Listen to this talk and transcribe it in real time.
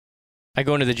I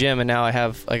go into the gym and now I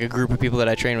have like a group of people that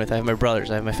I train with. I have my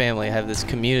brothers, I have my family, I have this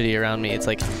community around me. It's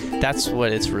like, that's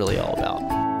what it's really all about.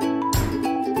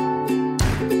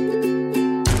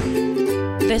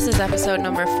 This is episode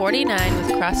number 49 with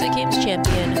CrossFit Games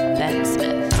champion Ben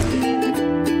Smith.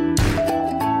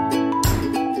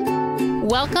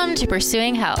 Welcome to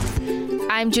Pursuing Health.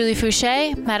 I'm Julie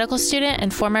Fouché, medical student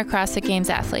and former CrossFit Games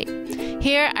athlete.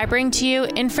 Here, I bring to you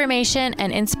information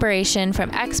and inspiration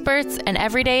from experts and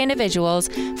everyday individuals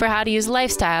for how to use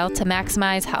lifestyle to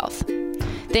maximize health.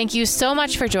 Thank you so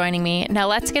much for joining me. Now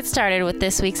let's get started with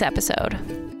this week's episode.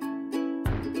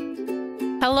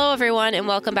 Hello, everyone, and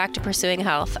welcome back to Pursuing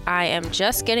Health. I am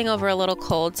just getting over a little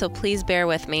cold, so please bear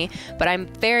with me, but I'm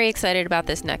very excited about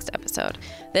this next episode.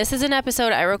 This is an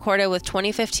episode I recorded with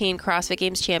 2015 CrossFit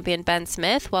Games champion Ben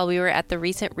Smith while we were at the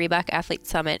recent Reebok Athlete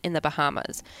Summit in the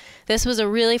Bahamas. This was a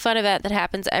really fun event that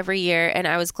happens every year, and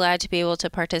I was glad to be able to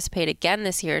participate again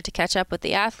this year to catch up with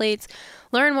the athletes,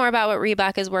 learn more about what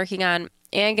Reebok is working on,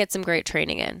 and get some great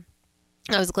training in.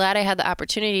 I was glad I had the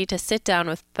opportunity to sit down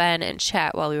with Ben and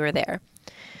chat while we were there.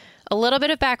 A little bit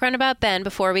of background about Ben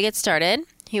before we get started.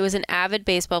 He was an avid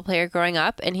baseball player growing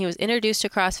up, and he was introduced to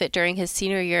CrossFit during his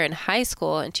senior year in high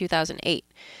school in 2008.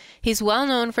 He's well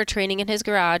known for training in his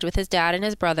garage with his dad and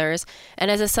his brothers,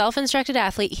 and as a self-instructed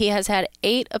athlete, he has had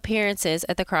 8 appearances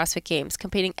at the CrossFit Games,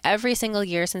 competing every single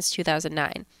year since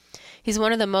 2009. He's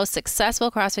one of the most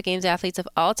successful CrossFit Games athletes of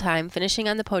all time, finishing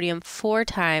on the podium 4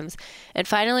 times, and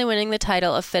finally winning the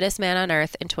title of Fittest Man on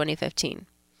Earth in 2015.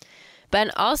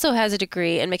 Ben also has a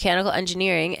degree in mechanical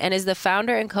engineering and is the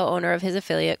founder and co-owner of his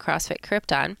affiliate CrossFit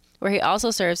Krypton, where he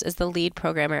also serves as the lead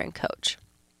programmer and coach.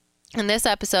 In this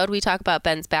episode, we talk about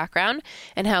Ben's background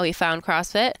and how he found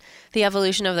CrossFit, the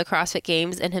evolution of the CrossFit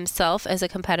Games and himself as a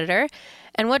competitor,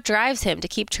 and what drives him to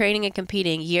keep training and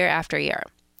competing year after year.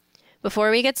 Before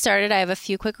we get started, I have a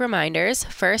few quick reminders.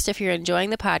 First, if you're enjoying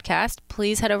the podcast,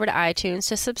 please head over to iTunes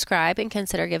to subscribe and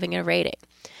consider giving it a rating.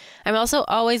 I'm also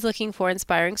always looking for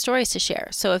inspiring stories to share,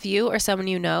 so if you or someone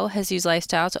you know has used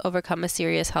lifestyle to overcome a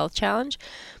serious health challenge,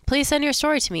 please send your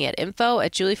story to me at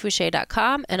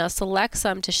info@juliefouché.com, and I'll select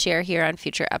some to share here on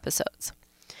future episodes.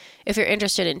 If you're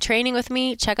interested in training with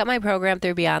me, check out my program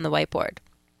through Beyond the Whiteboard.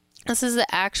 This is the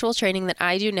actual training that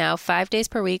I do now 5 days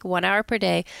per week, 1 hour per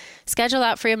day, scheduled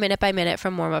out for you minute by minute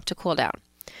from warm up to cool down.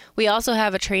 We also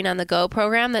have a Train on the Go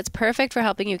program that's perfect for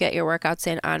helping you get your workouts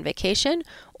in on vacation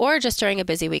or just during a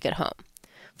busy week at home.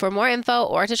 For more info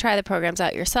or to try the programs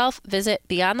out yourself, visit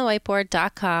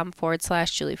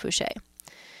beyondthewhiteboard.com/Julie Fouché.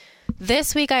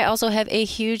 This week, I also have a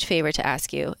huge favor to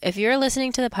ask you. If you're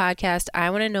listening to the podcast, I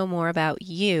want to know more about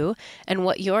you and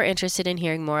what you're interested in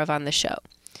hearing more of on the show.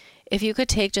 If you could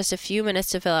take just a few minutes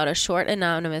to fill out a short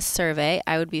anonymous survey,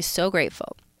 I would be so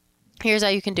grateful. Here's how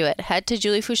you can do it. Head to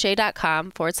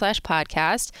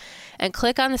juliefouché.com/podcast, and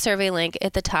click on the survey link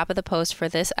at the top of the post for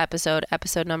this episode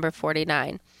number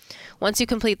 49. Once you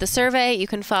complete the survey, you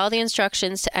can follow the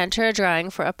instructions to enter a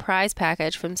drawing for a prize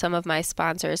package from some of my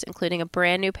sponsors, including a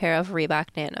brand new pair of Reebok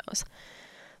Nanos.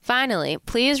 Finally,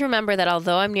 please remember that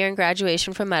although I'm nearing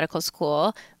graduation from medical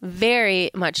school,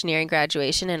 very much nearing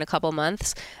graduation in a couple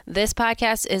months, this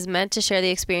podcast is meant to share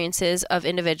the experiences of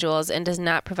individuals and does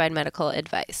not provide medical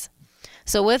advice.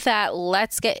 So with that,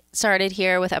 let's get started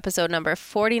here with episode number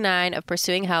 49 of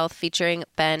Pursuing Health featuring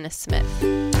Ben Smith.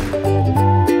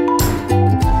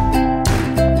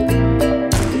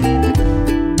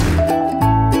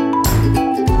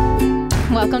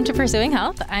 Welcome to Pursuing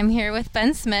Health. I'm here with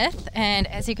Ben Smith, and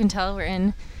as you can tell, we're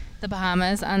in the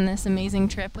Bahamas on this amazing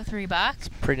trip with Reebok. It's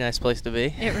a pretty nice place to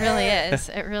be. It really is.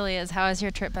 It really is. How has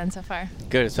your trip been so far?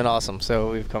 Good. It's been awesome.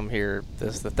 So we've come here.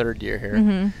 This is the 3rd year here.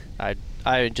 Mm-hmm.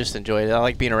 I just enjoyed it. I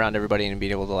like being around everybody and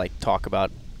being able to like talk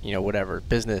about, whatever,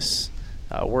 business,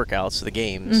 workouts, the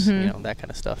games, Mm-hmm. that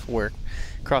kind of stuff. Where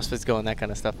CrossFit's going, that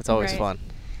kind of stuff. It's always fun.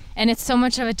 And it's so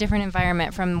much of a different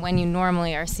environment from when you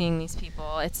normally are seeing these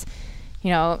people. It's,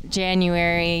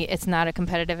 January, it's not a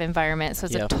competitive environment, so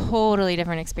it's a totally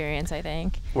different experience, I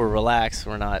think. We're relaxed.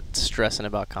 We're not stressing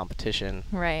about competition.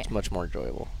 Right. It's much more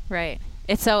enjoyable. Right.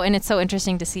 It's so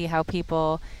interesting to see how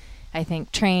people, I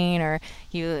think, train, or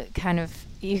you can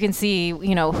see,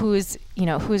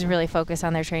 who's really focused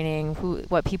on their training,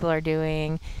 what people are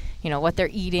doing, what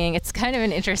they're eating. It's kind of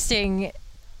an interesting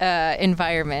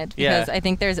environment because I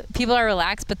think people are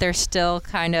relaxed, but they're still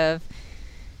kind of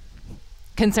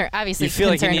concerned. Obviously, you feel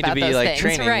like you need to be like things.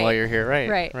 training while you're here,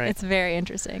 right? Right. It's very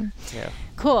interesting. Yeah.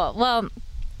 Cool. Well,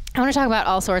 I want to talk about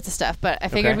all sorts of stuff, but I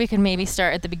figured we could maybe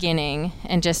start at the beginning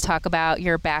and just talk about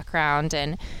your background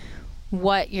and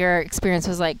what your experience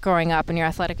was like growing up and your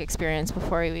athletic experience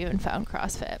before you even found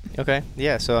CrossFit. Okay.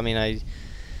 Yeah. So, I mean,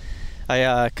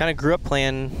 I kind of grew up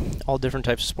playing all different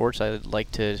types of sports. I would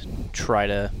like to try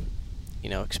to,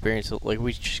 experience it. Like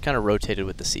we just kind of rotated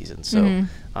with the season. So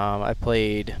I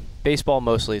played baseball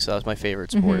mostly, so that was my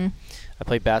favorite sport. I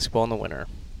played basketball in the winter,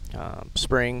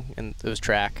 spring, and it was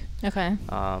track. Okay.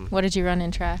 What did you run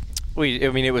in track?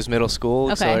 It was middle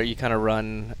school, Okay. so you kind of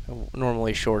run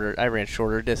normally shorter. I ran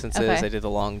shorter distances. Okay. I did the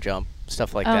long jump,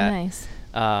 stuff like Oh, that. nice.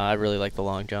 I really like the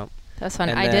long jump. That's fun.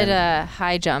 And I did then- a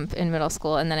high jump in middle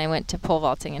school, and then I went to pole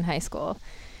vaulting in high school.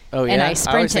 Oh yeah, And I I always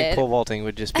sprinted. think pole vaulting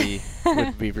would just be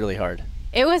would be really hard.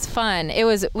 It was fun.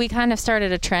 We kind of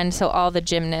started a trend, so all the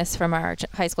gymnasts from our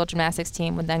high school gymnastics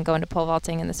team would then go into pole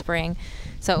vaulting in the spring.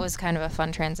 So it was kind of a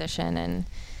fun transition, and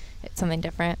it's something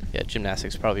different. Yeah,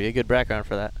 gymnastics probably a good background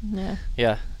for that. Yeah.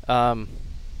 Yeah.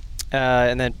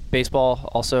 And then baseball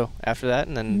also after that,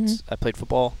 and then I played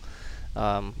football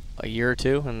a year or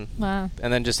two, and Wow.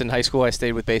 then just in high school I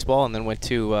stayed with baseball, and then went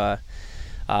to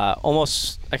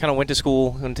I kind of went to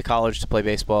school, went to college to play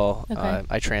baseball. Okay.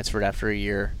 I transferred after a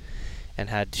year, and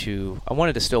I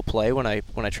wanted to still play when I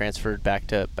transferred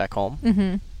back home,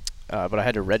 Mm-hmm. but I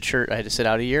had to redshirt. I had to sit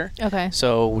out a year. Okay.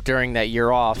 So during that year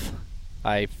off,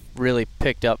 I really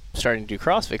picked up starting to do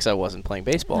CrossFit because I wasn't playing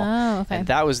baseball. Oh, okay. And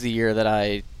that was the year that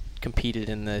I competed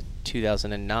in the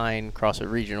 2009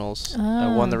 CrossFit Regionals.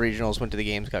 I won the Regionals, went to the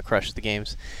games, got crushed at the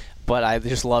games. But I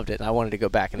just loved it, and I wanted to go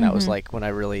back. And that was like when I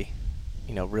really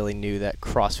knew that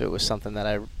CrossFit was something that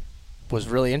I was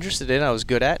really interested in, I was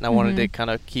good at, and I wanted to kind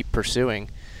of keep pursuing.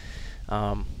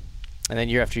 And then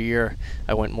year after year,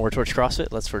 I went more towards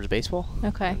CrossFit, less towards baseball.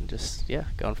 Okay. And just, going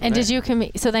from And there. did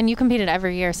you so then you competed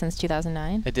every year since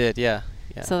 2009? I did, yeah.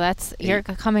 So that's you're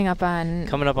coming up on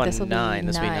Coming up on this will be 9.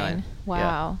 This will be 9.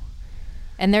 Wow.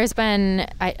 And there's been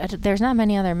there's not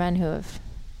many other men who have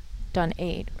done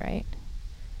 8, right?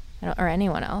 Or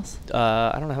anyone else.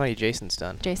 I don't know how many Jason's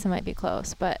done. Jason might be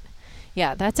close, but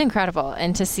yeah, that's incredible.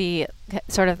 And to see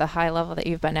sort of the high level that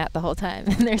you've been at the whole time.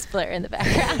 And there's Blair in the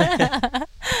background.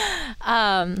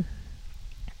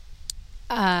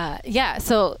 Yeah,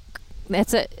 so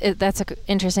that's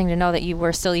interesting to know that you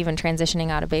were still even transitioning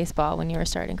out of baseball when you were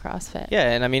starting CrossFit. Yeah,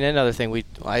 and I mean another thing we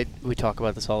talk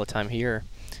about this all the time here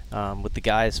with the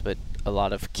guys, but a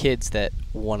lot of kids that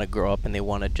want to grow up and they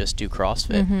want to just do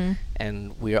CrossFit,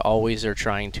 and we always are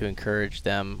trying to encourage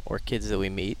them or kids that we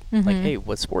meet, like, hey,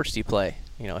 what sports do you play?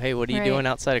 Hey, what are you doing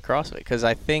outside of CrossFit? Because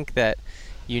I think that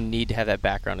you need to have that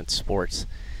background in sports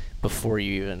before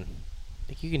you even.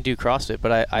 You can do CrossFit,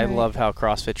 but I love how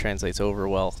CrossFit translates over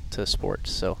well to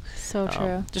sports. So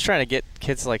True. Just trying to get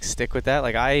kids to stick with that.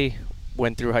 Like I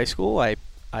went through high school. I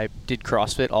did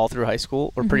CrossFit all through high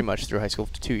school, or pretty much through high school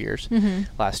for 2 years,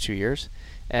 last 2 years,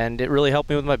 and it really helped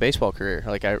me with my baseball career.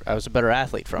 Like I was a better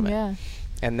athlete from it. Yeah.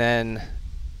 And then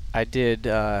I did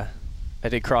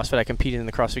CrossFit. I competed in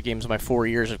the CrossFit Games my 4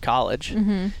 years of college,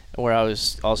 where I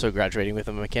was also graduating with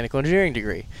a mechanical engineering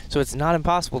degree. So it's not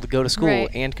impossible to go to school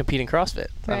and compete in CrossFit.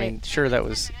 Right. I mean, sure, that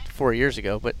was 4 years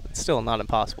ago, but it's still not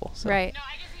impossible. So. Right.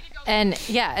 And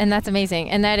yeah, and that's amazing.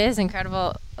 And that is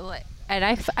incredible. And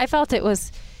I felt it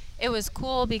was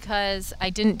cool because I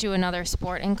didn't do another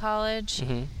sport in college,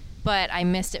 but I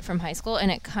missed it from high school,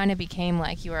 and it kind of became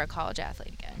like you were a college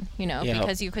athlete again,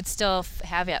 because you could still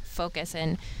have that focus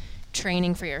and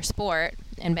training for your sport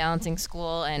and balancing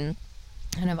school and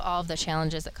kind of all of the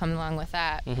challenges that come along with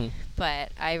that.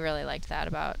 But I really liked that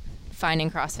about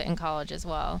finding CrossFit in college as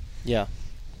well. Yeah.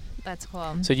 That's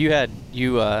cool. So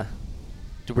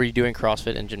were you doing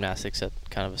CrossFit and gymnastics at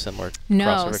kind of a similar No,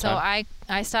 crossover so time?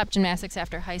 I stopped gymnastics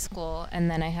after high school, and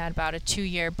then I had about a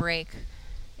 2-year break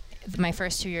my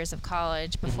first 2 years of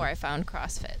college before I found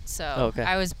CrossFit. So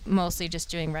I was mostly just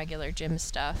doing regular gym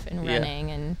stuff and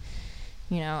running, and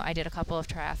I did a couple of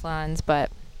triathlons, but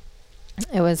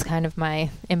it was kind of my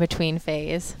in-between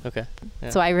phase. Okay. Yeah.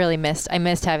 So I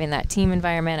missed having that team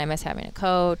environment. I missed having a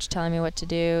coach telling me what to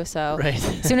do. So as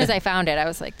soon as I found it, I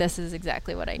was like, this is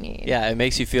exactly what I need. Yeah, it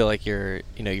makes you feel like you're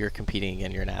competing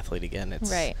again, you're an athlete again.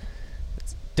 It's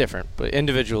different, but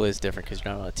individual is different because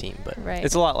you're not on a team, but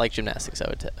it's a lot like gymnastics,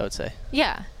 I would say.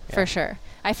 Yeah, for sure.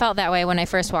 I felt that way when I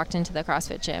first walked into the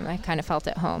CrossFit gym. I kind of felt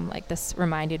at home. Like this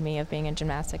reminded me of being in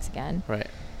gymnastics again. Right.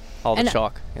 All the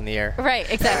chalk in the air. Right,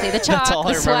 exactly. The chalk, That's all the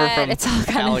I remember sweat, from it's all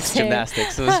kind Alex of the same.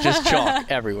 Gymnastics. It was just chalk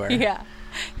everywhere. Yeah,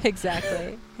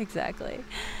 exactly.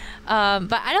 But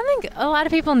I don't think a lot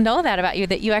of people know that about you,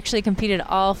 that you actually competed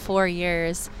all 4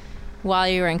 years while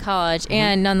you were in college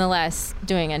and nonetheless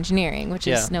doing engineering, which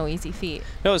is no easy feat.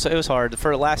 No, it was hard.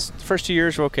 For first 2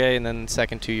 years were okay, and then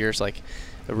second 2 years,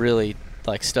 really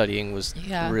studying was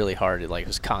really hard. It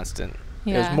was constant.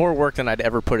 It was more work than I'd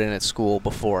ever put in at school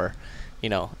before. you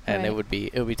know, and Right. it would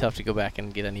be tough to go back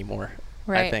and get any more.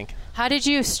 Right. I think. How did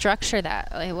you structure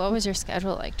that? Like, what was your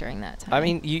schedule like during that time? I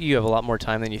mean, you have a lot more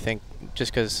time than you think,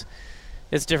 just because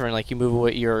it's different. Like, you move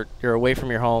away, you're away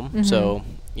from your home, so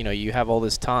you know you have all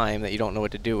this time that you don't know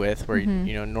what to do with. Where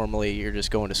you know, normally you're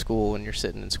just going to school and you're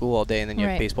sitting in school all day, and then you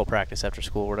have baseball practice after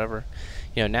school, or whatever.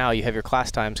 You know, now you have your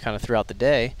class times kind of throughout the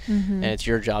day, and it's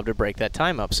your job to break that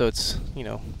time up. So it's, you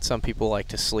know, some people like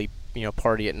to sleep, you know,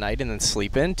 party at night and then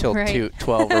sleep in till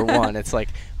 12 or 1. It's like,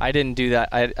 I didn't do that.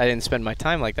 I didn't spend my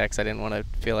time like that because I didn't want to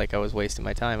feel like I was wasting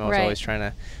my time. I was always trying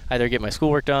to either get my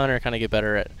schoolwork done or kind of get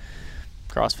better at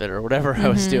CrossFit or whatever I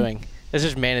was doing. It's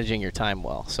just managing your time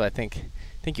well. So I think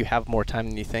you have more time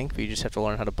than you think, but you just have to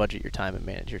learn how to budget your time and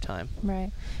manage your time.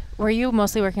 Right. Were you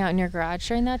mostly working out in your garage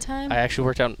during that time? I actually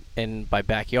worked out in my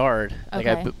backyard. Okay. Like,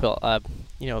 I built,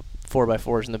 you know,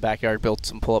 4x4s in the backyard, built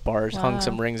some pull-up bars, hung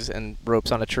some rings and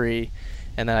ropes on a tree,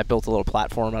 and then I built a little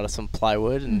platform out of some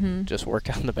plywood and just worked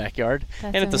out in the backyard.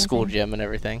 That's and at the school amazing. gym and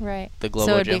everything. Right. The Globo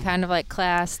So it'd gym. be kind of like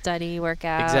class, study,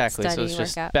 workout. Exactly. Study, So it's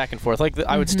just workout. back and forth. Like,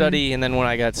 I would study, and then when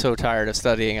I got so tired of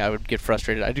studying, I would get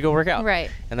frustrated. I'd go work out. Right.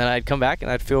 And then I'd come back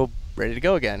and I'd feel ready to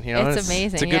go again. You know, It's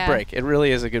amazing, It's a good break. It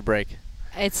really is a good break.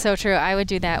 It's so true. I would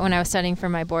do that when I was studying for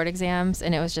my board exams,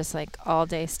 and it was just like all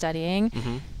day studying.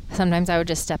 Sometimes I would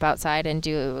just step outside and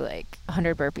do like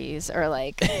 100 burpees or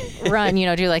like run, you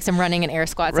know, do like some running and air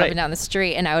squats up and down the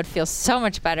street, and I would feel so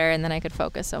much better, and then I could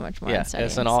focus so much more on studying.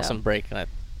 It's an awesome break, and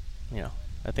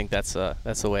I think that's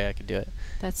the way I could do it.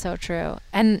 That's so true.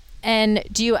 And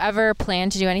do you ever plan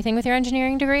to do anything with your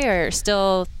engineering degree, or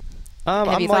still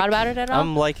have you thought about it at all?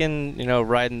 I'm liking, you know,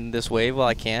 riding this wave while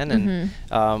I can,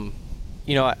 and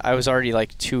you know, I was already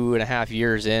like 2.5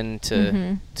 years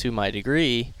into to my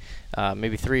degree,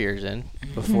 maybe 3 years in,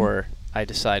 before I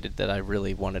decided that I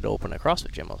really wanted to open a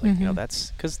CrossFit gym. I was like, you know, that's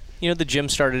because, you know, the gym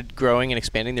started growing and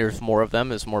expanding. There's more of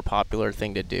them. It's a more popular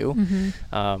thing to do.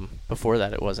 Before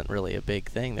that, it wasn't really a big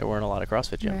thing. There weren't a lot of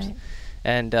CrossFit gyms. Right.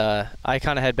 And I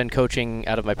kind of had been coaching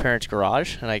out of my parents'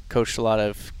 garage, and I coached a lot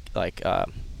of like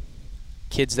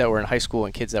kids that were in high school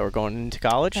and kids that were going into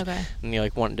college, and you know,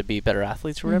 like wanting to be better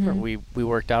athletes or whatever. We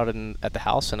worked out at the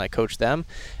house, and I coached them,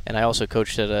 and I also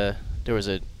coached at there was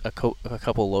a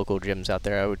couple local gyms out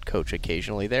there. I would coach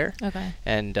occasionally there,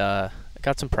 and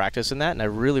got some practice in that, and I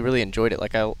really enjoyed it.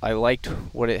 Like, I liked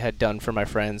what it had done for my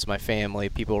friends, my family,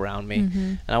 people around me,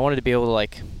 and I wanted to be able to,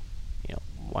 like, you know,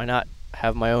 why not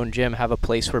have my own gym, have a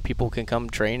place where people can come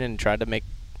train and try to make,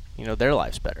 you know, their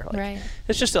lives better. Like,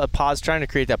 it's just trying to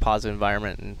create that positive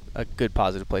environment and a good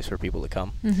positive place for people to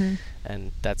come.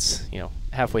 And that's, you know,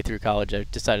 halfway through college I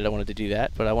decided I wanted to do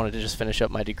that, but I wanted to just finish up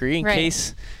my degree in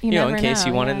case you know, in case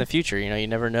you want it in the future. You know, you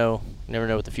never know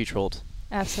what the future holds.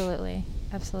 Absolutely.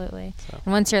 So.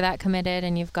 And once you're that committed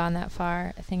and you've gone that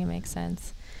far, I think it makes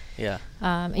sense. Yeah.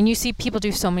 And you see people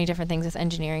do so many different things with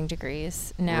engineering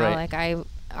degrees now. Like,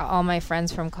 all my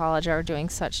friends from college are doing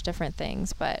such different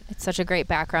things, but it's such a great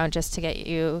background just to get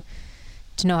you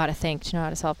to know how to think, to know how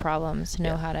to solve problems, to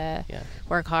know how to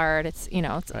work hard. It's, you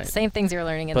know, it's the same things you're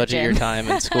learning in the gym. Budget your time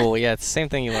in school. Yeah, it's the same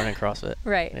thing you learn in CrossFit.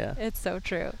 Right. Yeah. It's so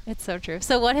true.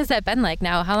 So what has that been like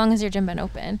now? How long has your gym been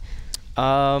open?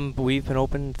 We've been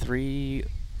open 3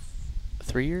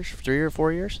 or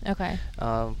 4 years. Okay.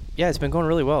 Yeah, it's been going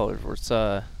really well.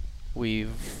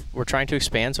 We're trying to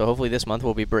expand, so hopefully this month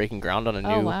we'll be breaking ground on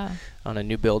a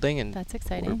new building, and that's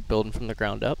exciting. We're building from the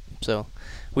ground up. So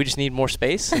we just need more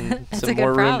space and some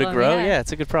more room to grow. Yeah,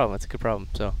 it's a good problem.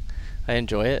 So I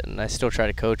enjoy it, and I still try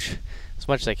to coach as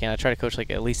much as I can. I try to coach like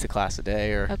at least a class a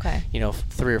day, or you know,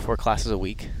 3 or 4 classes a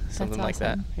week, something like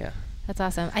that. Yeah. That's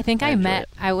awesome. I think when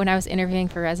I was interviewing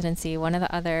for residency, one of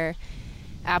the other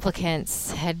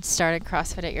applicants had started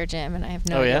CrossFit at your gym, and I have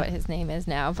no idea what his name is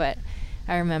now, but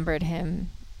I remembered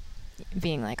him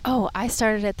being like, "Oh, I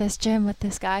started at this gym with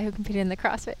this guy who competed in the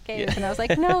CrossFit Games," and I was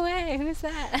like, "No way, who's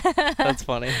that?" That's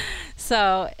funny.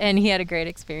 So, and he had a great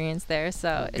experience there.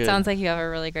 So it sounds like you have a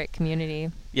really great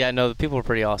community. Yeah, no, the people are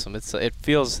pretty awesome. It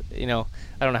feels, you know,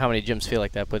 I don't know how many gyms feel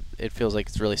like that, but it feels like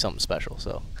it's really something special.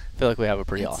 So I feel like we have a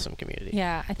pretty awesome community.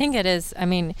 Yeah, I think it is. I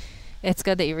mean, it's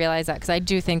good that you realize that, because I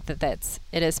do think that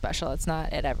it is special. It's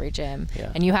not at every gym,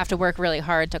 and you have to work really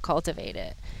hard to cultivate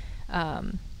it.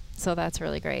 So that's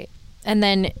really great. And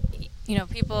then, you know,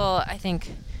 I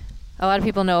think a lot of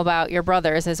people know about your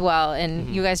brothers as well,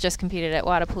 and you guys just competed at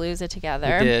Wodapalooza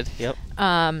together. We did, yep.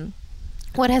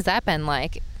 What has that been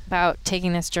like, about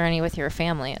taking this journey with your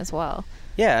family as well?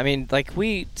 Yeah, I mean, like,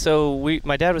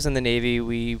 my dad was in the Navy.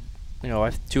 You know, I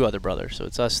have 2 other brothers, so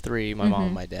it's us 3, my mom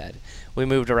and my dad. We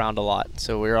moved around a lot,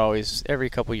 so we were always, every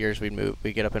couple years we'd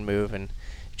get up and move, and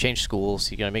change schools,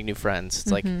 you're going to make new friends.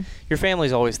 It's like your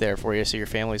family's always there for you. So your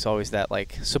family's always that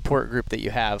like support group that you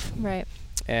have. Right.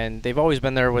 And they've always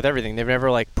been there with everything. They've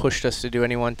never like pushed us to do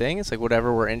any one thing. It's like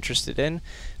whatever we're interested in,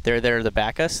 they're there to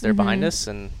back us. They're behind us,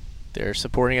 and they're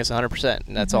supporting us 100%.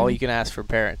 And that's all you can ask for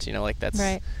parents. You know, like that's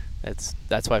why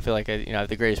I feel like I have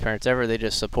the greatest parents ever. They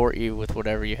just support you with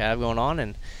whatever you have going on.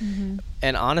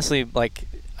 And honestly, like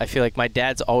I feel like my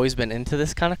dad's always been into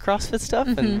this kind of CrossFit stuff.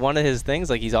 And one of his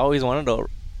things, like he's always wanted to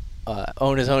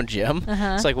own his own gym.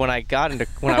 It's like when I got into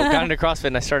CrossFit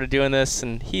and I started doing this,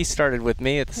 and he started with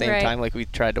me at the same time. Like we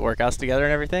tried to work out together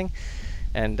and everything.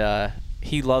 And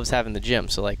he loves having the gym,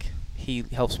 so like he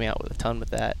helps me out with a ton with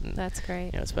that. And that's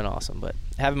great. You know, it's been awesome. But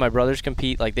having my brothers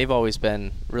compete, like they've always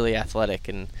been really athletic,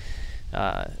 and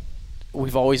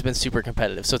we've always been super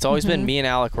competitive. So it's always been me and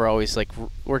Alec. We're always like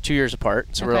we're 2 years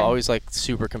apart, so we're always like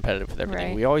super competitive with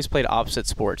everything. We always played opposite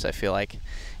sports. I feel like,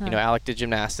 you know, Alec did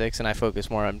gymnastics, and I focused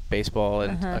more on baseball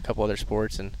and a couple other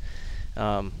sports. And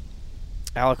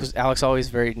Alec's always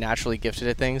very naturally gifted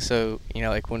at things. So you know,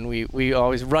 like when we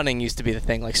always running used to be the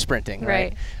thing, like sprinting.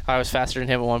 Right. I was faster than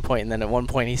him at one point, and then at one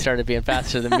point he started being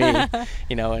faster than me.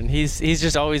 You know, and he's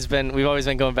just always been. We've always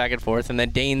been going back and forth. And then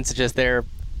Dane's just there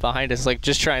behind us, like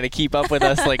just trying to keep up with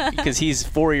us, like because he's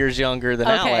 4 years younger than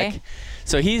Alec.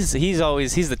 So he's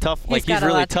the tough, like he's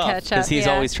really tough because he's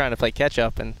always trying to play catch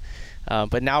up. And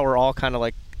but now we're all kind of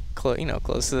like close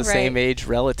to the same age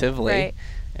relatively.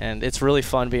 And it's really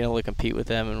fun being able to compete with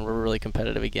them, and we're really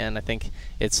competitive again. I think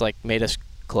it's like made us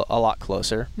a lot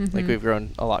closer. Like we've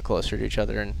grown a lot closer to each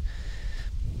other, and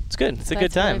it's good. It's a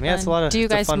good time. Really it's a lot of. Do you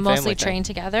guys mostly train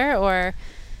together, or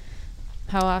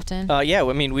how often? Yeah,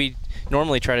 I mean we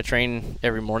normally try to train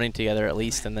every morning together at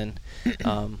least, and then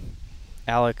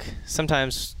Alec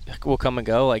sometimes will come and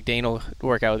go. Like Dane will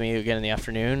work out with me again in the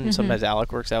afternoon, and sometimes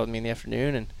Alec works out with me in the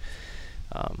afternoon,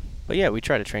 and but yeah, we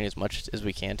try to train as much as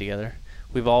we can together.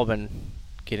 We've all been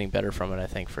getting better from it, I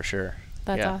think, for sure.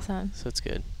 That's awesome. So it's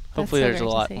good. Hopefully there's a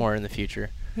lot more in the future.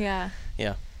 Yeah.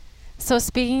 Yeah. So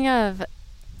speaking of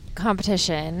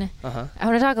competition, I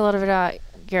want to talk a little bit about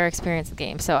your experience with the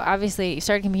game. So obviously you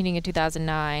started competing in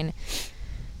 2009.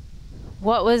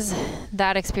 What was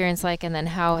that experience like, and then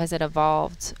how has it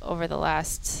evolved over the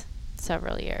last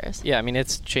several years? Yeah, I mean,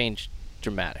 it's changed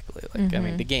dramatically. Like, I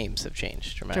mean, the games have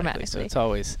changed dramatically. So it's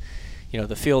always, you know,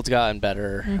 the field's gotten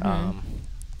better.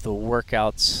 The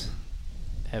workouts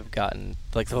have gotten,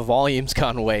 like the volume's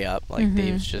gone way up. Like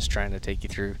Dave's just trying to take you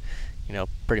through, you know,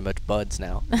 pretty much buds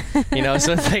now. You know,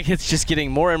 so it's like it's just getting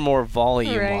more and more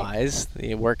volume-wise.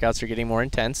 The workouts are getting more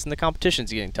intense, and the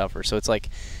competition's getting tougher. So it's like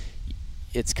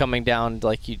it's coming down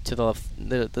like to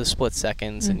the split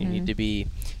seconds, and you need to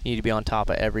be on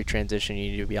top of every transition.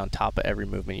 You need to be on top of every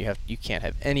movement. You can't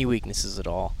have any weaknesses at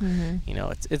all. You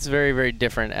know, it's very, very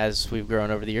different as we've grown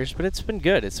over the years, but it's been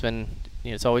good. It's been, you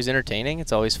know, it's always entertaining.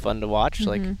 It's always fun to watch.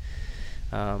 Like,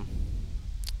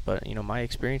 but you know, my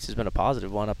experience has been a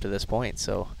positive one up to this point.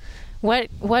 So, what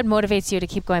motivates you to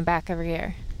keep going back every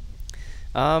year?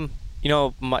 You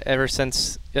know, ever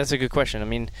since, that's a good question. I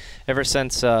mean, ever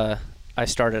since I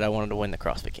started, I wanted to win the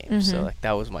CrossFit Games. So like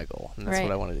that was my goal, and that's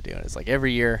what I wanted to do. And it's like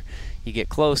every year you get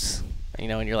close, you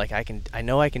know, and you're like, I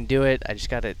know I can do it. I just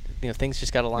got to, you know, things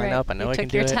just got to line up. I know I can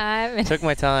do it. Took your time. Took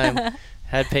my time,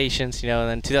 had patience, you know, and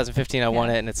then 2015 I won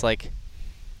it, and it's like,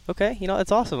 okay, you know,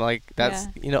 it's awesome. Like that's,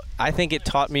 you know, I think it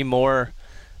taught me more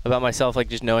about myself, like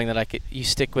just knowing that you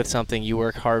stick with something, you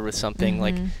work hard with something,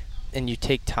 like, and you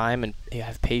take time and you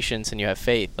have patience and you have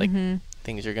faith, like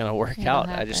things are going to work out.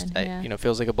 You know,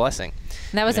 feels like a blessing.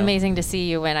 And that was amazing to see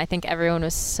you win. I think everyone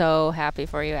was so happy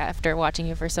for you after watching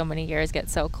you for so many years get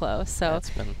so close. So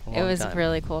it's been a long it was time.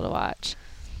 Really cool to watch.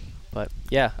 But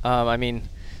yeah, I mean,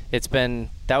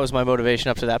 that was my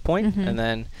motivation up to that point. And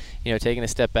then, you know, taking a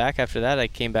step back after that, I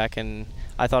came back and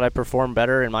I thought I performed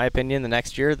better, in my opinion, the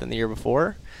next year than the year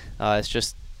before. It's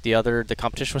just the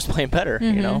competition was playing better,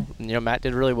 you know. Matt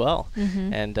did really well,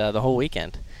 and the whole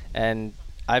weekend. And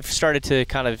I've started to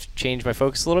kind of change my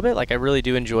focus a little bit. Like I really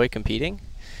do enjoy competing.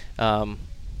 And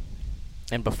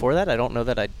before that, I don't know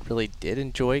that I really did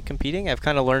enjoy competing. I've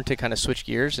kind of learned to kind of switch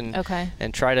gears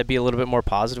and try to be a little bit more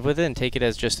positive with it and take it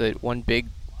as just one big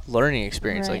learning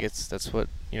experience. Like that's what,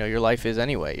 you know, your life is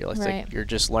anyway. You're like you're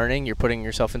just learning. You're putting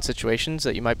yourself in situations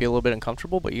that you might be a little bit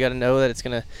uncomfortable, but you got to know that it's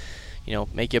gonna, you know,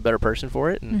 make you a better person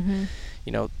for it. And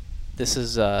you know, this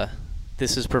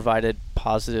has provided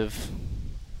positive,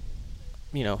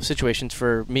 you know, situations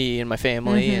for me and my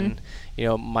family and, you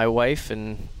know, my wife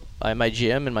and my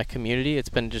gym and my community. It's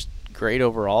been just great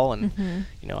overall, and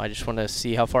you know, I just want to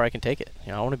see how far I can take it.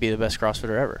 You know, I want to be the best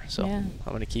CrossFitter ever. So I'm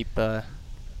going to keep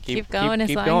keep going as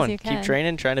long as you can. Keep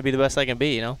training, trying to be the best I can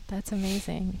be, you know? That's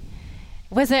amazing.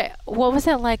 What was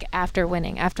it like after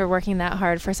winning, after working that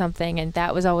hard for something and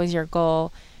that was always your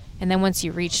goal, and then once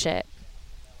you reached it,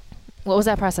 what was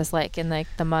that process like in like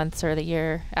the months or the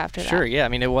year after that? Sure, yeah. I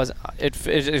mean, it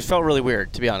felt really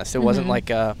weird, to be honest. It wasn't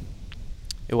like I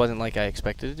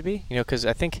expected it to be, you know, because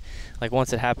I think like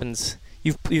once it happens,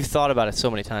 you've thought about it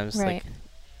so many times, right. like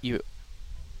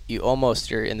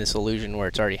you're in this illusion where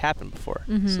it's already happened before.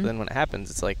 So then when it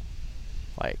happens, it's like,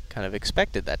 I kind of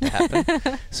expected that to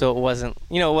happen. So it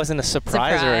wasn't a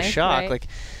surprise or a shock. Right. Like,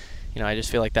 you know, I just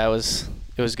feel like it was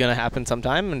going to happen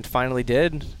sometime and finally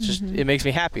did. It's just, it makes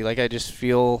me happy. Like I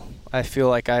feel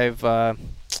like I've,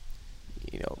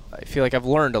 you know, I feel like I've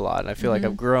learned a lot and I feel like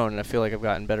I've grown and I feel like I've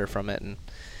gotten better from it. And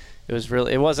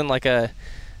it wasn't like I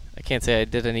can't say I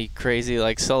did any crazy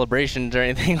like celebrations or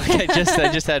anything. Like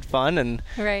I just had fun and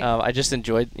right. I just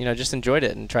enjoyed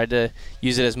it and tried to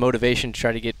use it as motivation to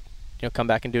try to get, you know, come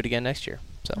back and do it again next year.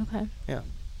 So, okay. Yeah.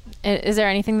 Is there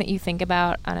anything that you think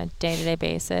about on a day-to-day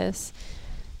basis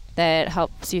that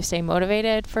helps you stay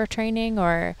motivated for training?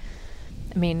 Or,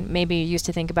 I mean, maybe you used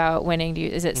to think about winning.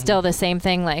 Is it still the same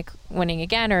thing, like winning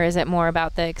again, or is it more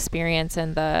about the experience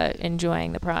and the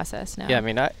enjoying the process now? Yeah, I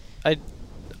mean,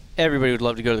 everybody would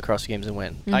love to go to the CrossFit Games and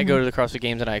win. I go to the CrossFit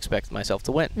Games and I expect myself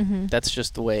to win. That's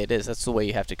just the way it is. That's the way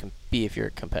you have to be if you're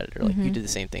a competitor. Like you did the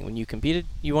same thing when you competed.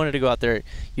 You wanted to go out there.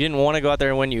 You didn't want to go out there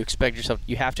and win. You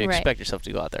have to expect yourself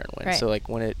to go out there and win. Right. So like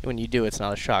when you do, it's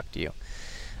not a shock to you.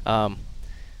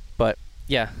 But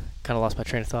yeah, kind of lost my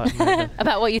train of thought.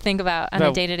 About what you think about on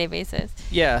a day-to-day basis.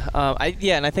 Yeah,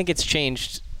 and I think it's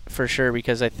changed for sure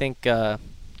because I think.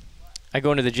 I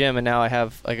go into the gym and now I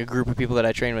have like a group of people that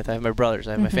I train with. I have my brothers,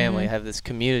 I have my family, I have this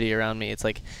community around me. It's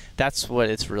like, that's what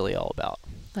it's really all about.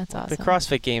 That's awesome. The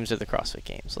CrossFit Games are the CrossFit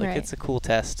Games. Like it's a cool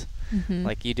test.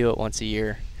 Like you do it once a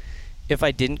year. If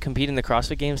I didn't compete in the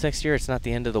CrossFit Games next year, it's not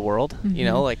the end of the world. You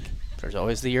know, like there's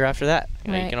always the year after that.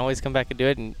 You know, you can always come back and do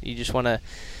it, and you just got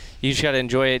to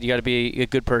enjoy it. You got to be a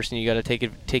good person. You got to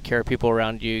take care of people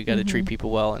around you. You got to treat people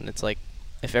well. And it's like,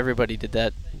 if everybody did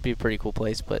that, it'd be a pretty cool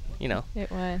place. But you know, it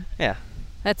would. Yeah.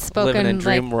 That's spoken living in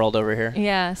dream like, world over here.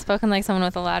 Yeah, spoken like someone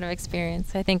with a lot of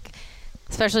experience. I think,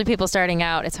 especially people starting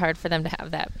out, it's hard for them to have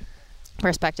that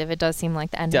perspective. It does seem like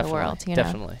the end of the world, you know.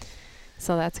 Definitely.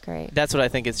 So that's great. That's what I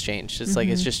think it's changed. It's like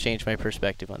it's just changed my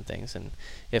perspective on things. And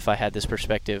if I had this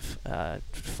perspective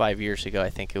 5 years ago,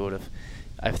 I think I would have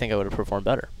performed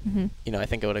better. You know, I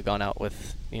think I would have gone out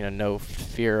with, you know, no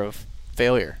fear of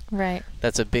failure. Right.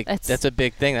 That's a big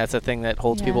thing. That's a thing that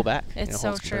holds people back. It's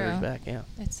so true. Back. Yeah.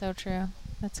 It's so true.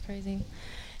 That's crazy.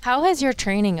 How has your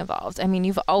training evolved? I mean,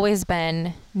 you've always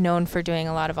been known for doing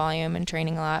a lot of volume and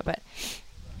training a lot, but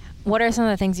what are some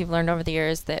of the things you've learned over the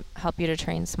years that help you to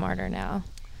train smarter now?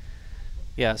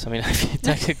 Yes, I mean,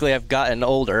 technically I've gotten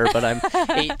older, but I'm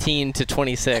 18 to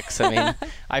 26. I mean,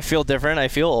 I feel different. I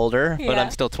feel older, but I'm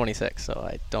still 26, so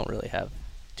I don't really have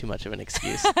too much of an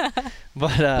excuse.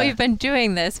 But you've been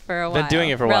doing this for a while. Been doing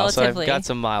it for a while, so I've got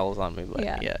some miles on me.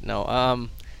 But no.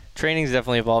 Training's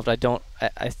definitely evolved. I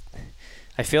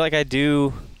feel like I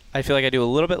do a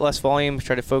little bit less volume,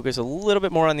 try to focus a little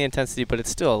bit more on the intensity, but it's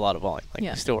still a lot of volume. Like,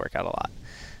 I still work out a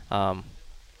lot.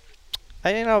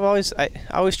 I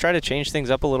always try to change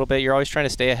things up a little bit. You're always trying to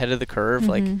stay ahead of the curve.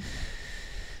 Like,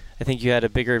 I think you had a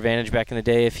bigger advantage back in the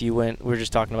day if you went, we were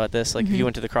just talking about this, like if you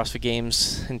went to the CrossFit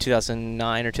Games in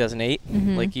 2009 or 2008,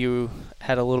 like you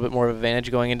had a little bit more of an advantage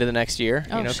going into the next year,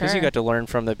 you know, because you got to learn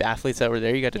from the athletes that were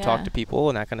there. You got to talk to people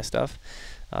and that kind of stuff.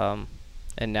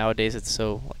 And nowadays it's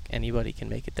so like anybody can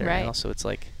make it there now. So it's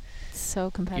like,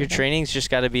 so competitive. Your training's just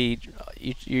got to be,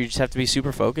 you just have to be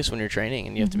super focused when you're training,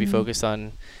 and you have to be focused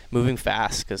on moving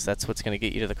fast, because that's what's going to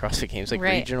get you to the CrossFit Games. Like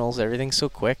regionals, everything's so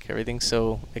quick, everything's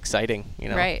so exciting, you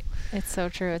know. Right. It's so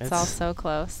true. It's all so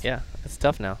close. Yeah, it's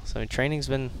tough now. So I mean,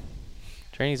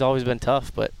 training's always been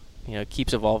tough, but you know, it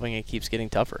keeps evolving, it keeps getting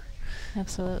tougher.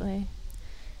 Absolutely.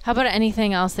 How about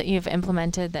anything else that you've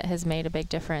implemented that has made a big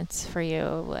difference for you,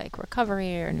 like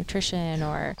recovery or nutrition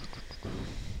or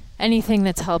anything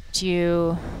that's helped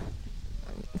you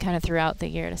kind of throughout the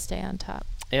year to stay on top?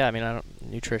 Yeah, I mean,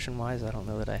 nutrition-wise, I don't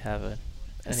know that I have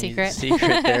any secret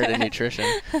there to nutrition.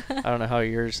 I don't know how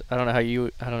you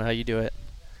do it.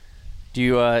 Do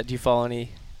you follow any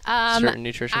certain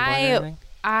nutrition plan or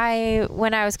anything?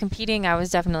 When I was competing, I was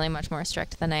definitely much more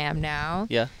strict than I am now.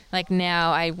 Yeah. Like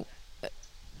now,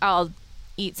 I'll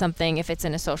eat something if it's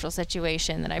in a social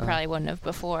situation that I probably wouldn't have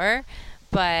before,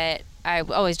 but I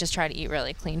always just try to eat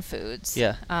really clean foods.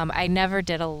 Yeah. I never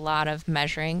did a lot of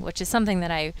measuring, which is something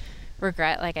that I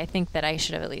regret. Like, I think that I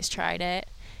should have at least tried it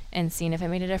and seen if it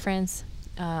made a difference.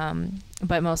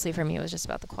 But mostly for me, it was just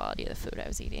about the quality of the food I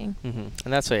was eating. And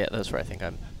that's where I think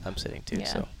I'm sitting too. Yeah.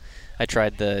 So I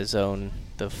tried the Zone,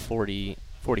 the 40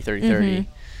 30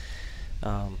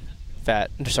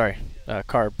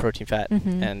 carb, protein, fat,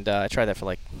 and I tried that for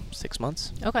like 6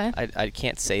 months. Okay. I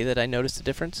can't say that I noticed a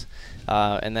difference.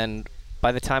 And then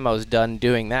by the time I was done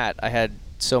doing that, I had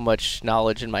so much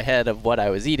knowledge in my head of what I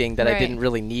was eating that I didn't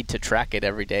really need to track it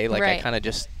every day. Like I kind of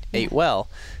just ate well.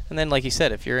 And then, like you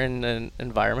said, if you're in an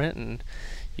environment and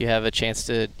you have a chance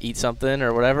to eat something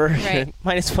or whatever,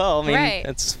 might as well. I mean,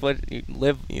 that's what you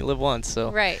live once.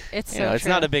 So It's it's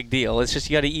not a big deal. It's just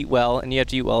you got to eat well, and you have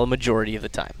to eat well a majority of the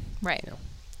time. Right.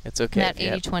 It's okay. And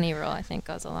that 80-20 rule, I think,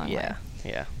 goes a long way.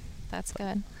 Yeah. That's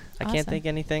good. I can't think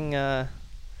anything. I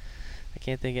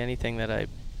can't think anything that I've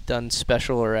done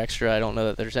special or extra. I don't know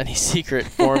that there's any secret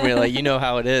formula. You know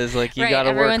how it is. Like you got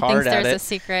to work hard at it. Everyone thinks there's a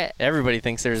secret. Everybody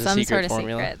thinks there's a secret formula. Some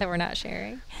sort of secret that we're not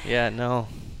sharing. Yeah. No.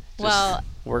 Well,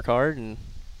 work hard, and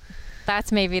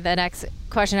that's maybe the next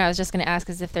question I was just going to ask,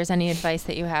 is if there's any advice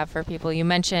that you have for people. You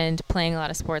mentioned playing a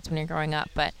lot of sports when you're growing up,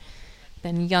 but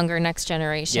then younger next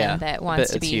generation that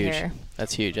wants to be here.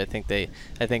 That's huge. I think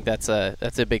that's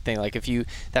a big thing. Like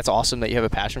that's awesome that you have a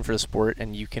passion for the sport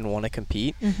and you can want to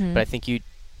compete. But I think you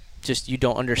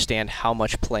don't understand how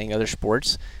much playing other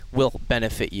sports will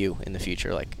benefit you in the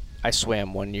future. Like I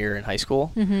swam 1 year in high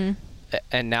school.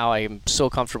 And now I'm so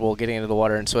comfortable getting into the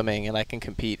water and swimming, and I can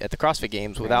compete at the CrossFit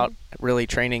Games without really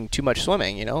training too much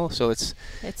swimming, So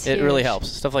it really helps.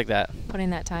 Stuff like that. Putting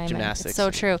that time Gymnastics. in. It's so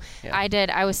true.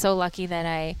 Yeah. I was so lucky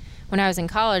that when I was in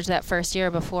college, that first year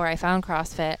before I found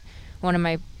CrossFit, one of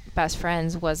my best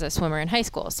friends was a swimmer in high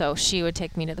school. So she would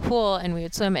take me to the pool and we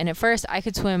would swim. And at first I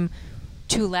could swim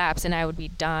 2 laps and I would be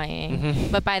dying.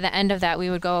 But by the end of that, we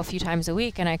would go a few times a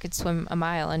week and I could swim a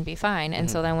mile and be fine. And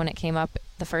so then when it came up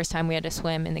the first time we had to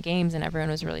swim in the games and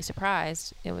everyone was really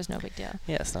surprised, it was no big deal.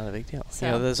 Yeah, it's not a big deal.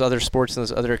 So, those other sports and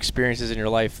those other experiences in your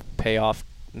life pay off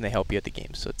and they help you at the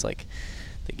games. So it's like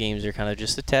the games are kind of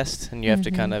just a test and you have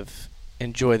to kind of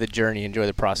enjoy the journey, enjoy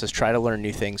the process, try to learn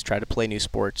new things, try to play new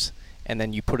sports, and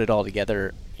then you put it all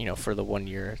together, for the 1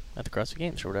 year at the CrossFit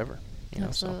Games or whatever.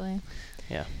 Absolutely.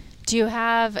 So, yeah. Do you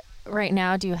have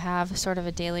sort of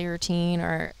a daily routine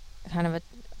or kind of a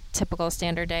typical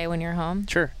standard day when you're home?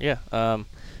 Sure, yeah.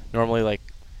 Normally,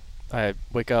 I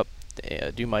wake up,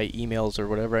 do my emails or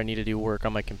whatever I need to do, work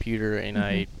on my computer, and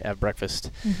I have breakfast.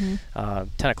 10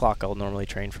 o'clock I'll normally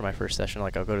train for my first session.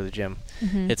 I'll go to the gym.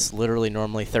 It's literally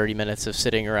normally 30 minutes of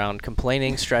sitting around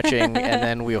complaining, stretching, and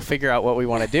then we'll figure out what we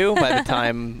want to do by the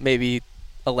time maybe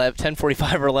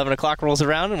 10:45 or 11 o'clock rolls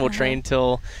around, and we'll train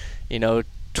till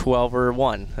 12 or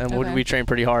 1, and we train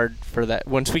pretty hard for that.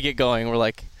 Once we get going, we're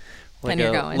like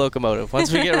a locomotive.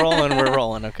 Once we get rolling, we're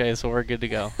rolling. Okay, so we're good to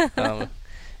go.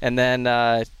 And then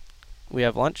we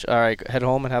have lunch. All right, head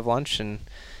home and have lunch, and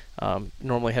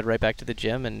normally head right back to the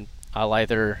gym. And I'll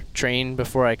either train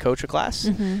before I coach a class,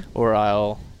 or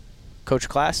I'll coach a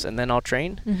class and then I'll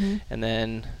train, and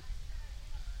then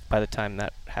by the time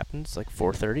that happens, like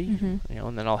 4:30,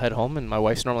 and then I'll head home. And my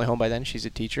wife's normally home by then. She's a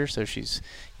teacher, so she's,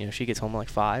 she gets home like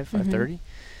 5:30.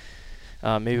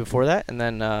 Maybe before that, and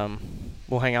then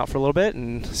we'll hang out for a little bit.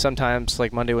 And sometimes,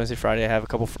 like Monday, Wednesday, Friday, I have a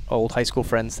couple old high school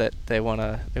friends that they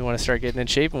wanna start getting in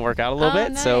shape and work out a little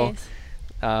bit. Nice. So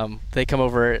they come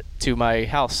over to my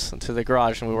house, to the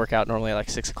garage, and we work out normally at like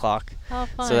 6 o'clock. Oh,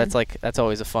 fun. So that's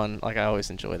always a fun. Like I always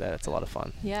enjoy that. It's a lot of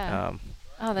fun. Yeah.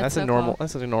 That's so a normal. cool.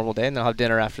 That's a normal day, and then I'll have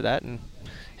dinner after that and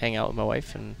hang out with my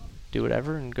wife and do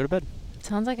whatever and go to bed.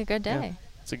 Sounds like a good day. Yeah,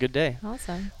 it's a good day.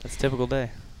 Awesome. That's a typical day.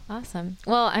 Awesome.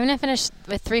 Well, I'm going to finish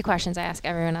with 3 questions I ask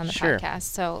everyone on the podcast.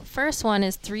 So first one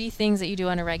is 3 things that you do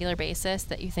on a regular basis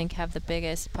that you think have the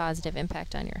biggest positive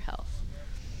impact on your health.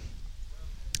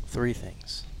 3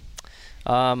 things.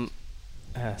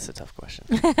 That's a tough question.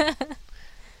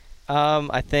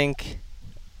 I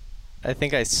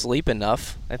think I sleep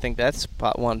enough. I think that's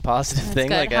one positive thing.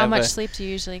 Good. Like how much sleep do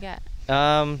you usually get?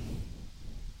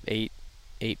 8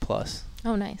 plus.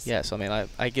 Oh, nice. Yeah, so I mean,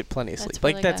 I get plenty of sleep.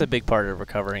 Really that's good. a big part of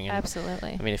recovering. And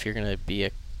absolutely. I mean, if you're going to be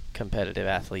a competitive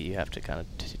athlete, you have to kind of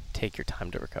take your time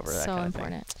to recover. That kind of thing. So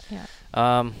important.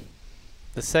 Yeah.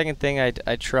 The second thing I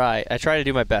try to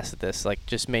do my best at this, like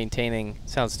just maintain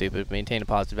a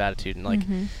positive attitude, and like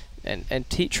and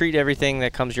treat everything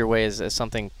that comes your way as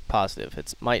something positive.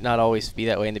 It might not always be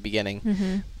that way in the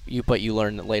beginning, but you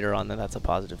learn later on that that's a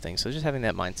positive thing. So just having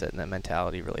that mindset and that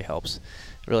mentality really helps.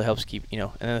 It really helps keep,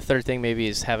 and then the third thing maybe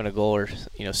is having a goal, or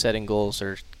setting goals,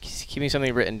 or keeping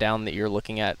something written down that you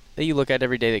look at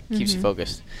every day that keeps you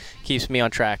focused, keeps me on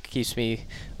track, keeps me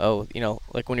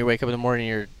like when you wake up in the morning,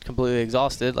 you're completely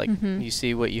exhausted, like you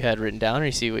see what you had written down, or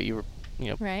you see what you were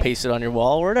Right. paste it on your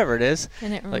wall or whatever it is.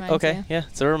 And it Like, reminds okay, you. yeah,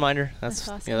 it's a reminder. That's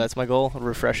awesome. That's my goal. It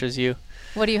refreshes you.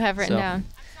 What do you have written So, down?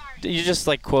 You just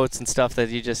like quotes and stuff that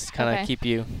you just kind of Okay. keep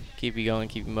you going,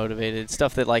 keep you motivated.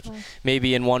 Stuff that like Cool.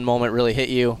 maybe in one moment really hit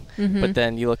you, Mhm. but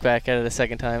then you look back at it a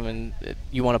second time and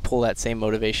you want to pull that same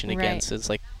motivation again. Right. So it's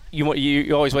like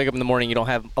you always wake up in the morning, you don't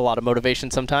have a lot of motivation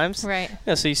sometimes. Right.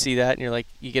 So you see that and you're like,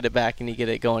 you get it back and you get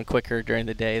it going quicker during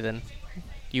the day than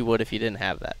you would if you didn't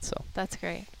have that. So That's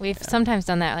great. We've sometimes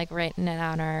done that, like writing it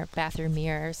on our bathroom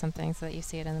mirror or something so that you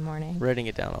see it in the morning. writing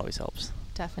it down always helps.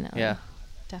 Definitely. Yeah.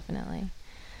 Definitely.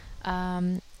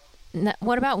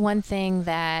 What about one thing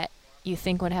that you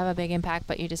think would have a big impact,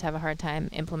 but you just have a hard time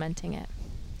implementing it?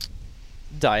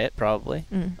 Diet, probably.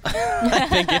 Mm. I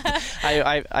think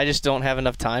I just don't have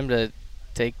enough time to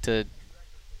take to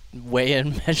weigh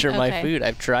and measure my Okay. food.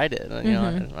 I've tried it. And, I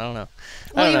don't know.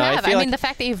 Well, I don't you know. have. feel I mean, like the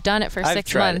fact that you've done it for I've 6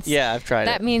 tried months. It. Yeah, I've tried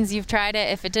that it. means you've tried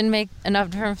it. If it didn't make enough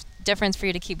difference for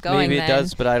you to keep going, Maybe it then,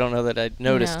 does, but I don't know that I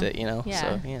noticed it. Yeah.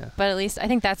 So yeah. But at least I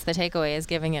think that's the takeaway, is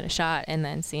giving it a shot and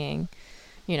then seeing,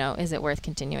 is it worth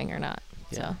continuing or not.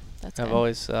 Yeah. So that's I've good.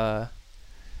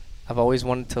 always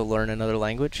wanted to learn another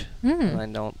language, and I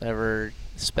Mm. don't ever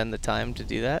spend the time to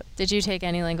do that. Did you take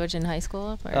any language in high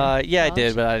school? Or Yeah, I college?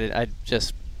 did, but I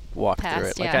just walked through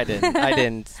Passed, it. Like yeah. I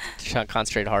didn't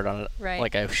concentrate hard on it Right.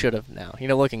 like I should have now.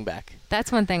 Looking back.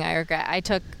 That's one thing I regret. I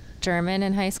took German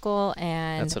in high school,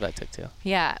 and That's what I took too.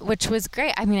 yeah, which was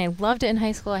great. I mean, I loved it in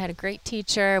high school. I had a great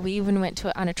teacher. We even went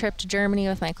on a trip to Germany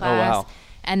with my class. Oh wow.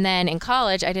 And then in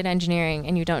college, I did engineering,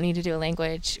 and you don't need to do a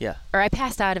language. Yeah. Or I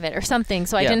passed out of it or something,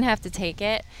 so I Yeah. didn't have to take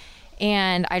it.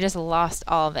 And I just lost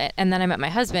all of it. And then I met my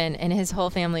husband, and his whole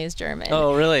family is German.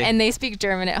 Oh really? And they speak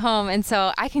German at home. And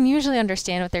so I can usually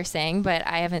understand what they're saying, but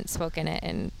I haven't spoken it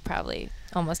in probably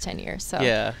almost 10 years. So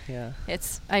yeah.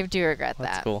 I do regret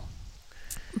That's that. cool.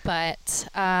 But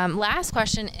last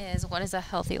question is, what does a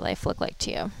healthy life look like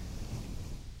to you?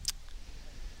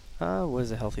 What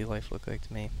does a healthy life look like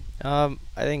to me? I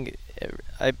think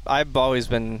I've always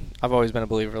been a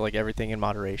believer, like everything in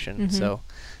moderation. Mhm. So,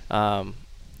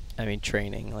 I mean,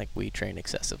 training, like we train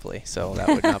excessively, so that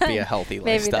would not be a healthy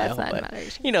Maybe lifestyle. that's not but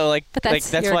moderation. like that's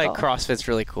that's your why goal. CrossFit's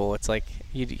really cool. It's like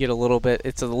you get a little bit.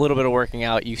 It's a little bit of working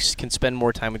out. You can spend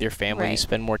more time with your family. You Right.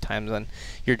 spend more time on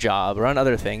your job or on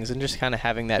other things, and just kind of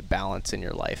having that balance in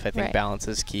your life. I think Right. balance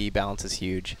is key. Balance is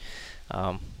huge.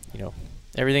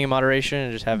 Everything in moderation,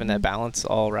 and just having that Mhm. balance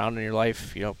all around in your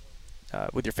life.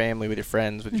 With your family, with your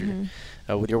friends, with Mhm.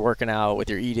 with your working out, with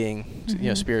your eating,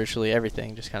 Mhm. spiritually,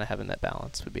 everything. Just kind of having that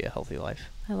balance would be a healthy life.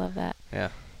 I love that. Yeah.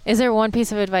 Is there one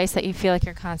piece of advice that you feel like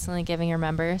you're constantly giving your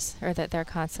members, or that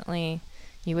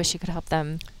you wish you could help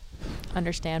them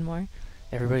understand more?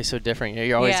 Everybody's so different.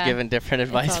 You're always Yeah. giving different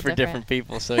advice all for different. different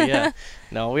people. So yeah,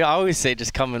 no, we always say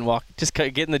just come and walk, just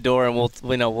get in the door, and we'll take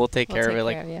We'll care of take it.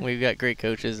 Like care of you. we've got great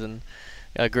coaches, and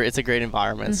it's a great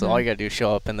environment. So Mhm. all you gotta do is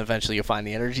show up, and eventually you'll find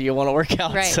the energy you want to work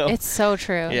out. Right. So It's so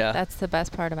true. Yeah. That's the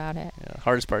best part about it.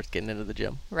 hardest part's getting into the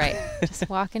gym. Right. Just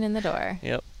walking in the door.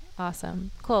 Yep.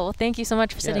 Awesome. Cool. Well, thank you so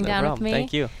much for sitting no down problem. with me.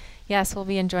 Thank you. Yes, we'll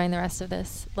be enjoying the rest of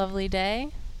this lovely day.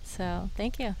 So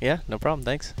thank you. Yeah, no problem.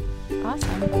 Thanks.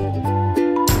 Awesome.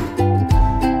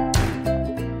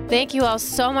 Thank you all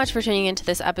so much for tuning into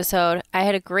this episode. I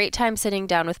had a great time sitting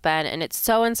down with Ben, and it's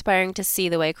so inspiring to see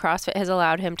the way CrossFit has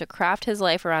allowed him to craft his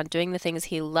life around doing the things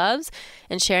he loves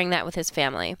and sharing that with his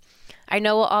family. I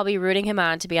know we'll all be rooting him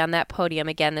on to be on that podium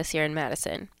again this year in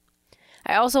Madison.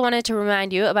 I also wanted to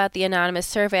remind you about the anonymous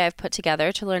survey I've put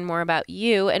together to learn more about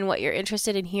you and what you're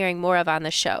interested in hearing more of on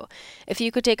the show. If you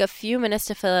could take a few minutes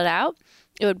to fill it out,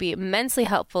 it would be immensely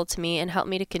helpful to me and help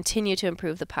me to continue to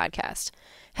improve the podcast.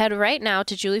 Head right now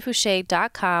to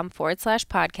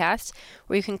juliefoucher.com/podcast,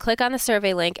 where you can click on the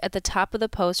survey link at the top of the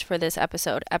post for this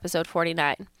episode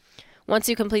 49. Once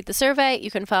you complete the survey, you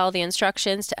can follow the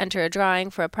instructions to enter a drawing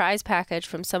for a prize package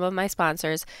from some of my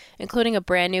sponsors, including a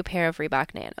brand new pair of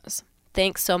Reebok Nanos.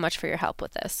 Thanks so much for your help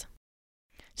with this.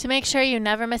 To make sure you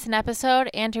never miss an episode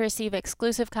and to receive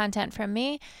exclusive content from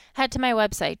me, head to my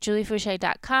website,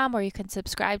 juliefoucher.com, where you can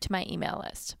subscribe to my email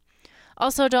list.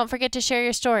 Also, don't forget to share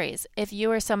your stories. If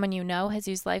you or someone you know has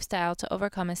used lifestyle to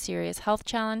overcome a serious health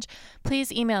challenge,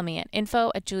 please email me at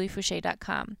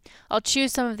info@juliefoucher.com. I'll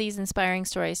choose some of these inspiring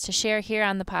stories to share here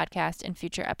on the podcast in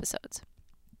future episodes.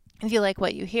 If you like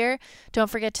what you hear,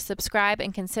 don't forget to subscribe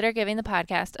and consider giving the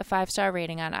podcast a 5-star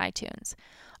rating on iTunes.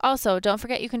 Also, don't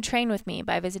forget you can train with me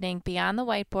by visiting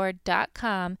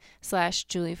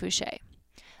beyondthewhiteboard.com/juliefoucher.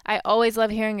 I always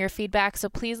love hearing your feedback, so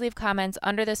please leave comments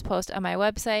under this post on my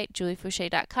website,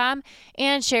 juliefoucher.com,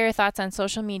 and share your thoughts on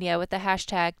social media with the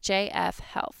hashtag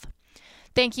JFHealth.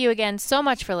 Thank you again so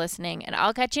much for listening, and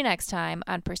I'll catch you next time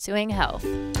on Pursuing Health.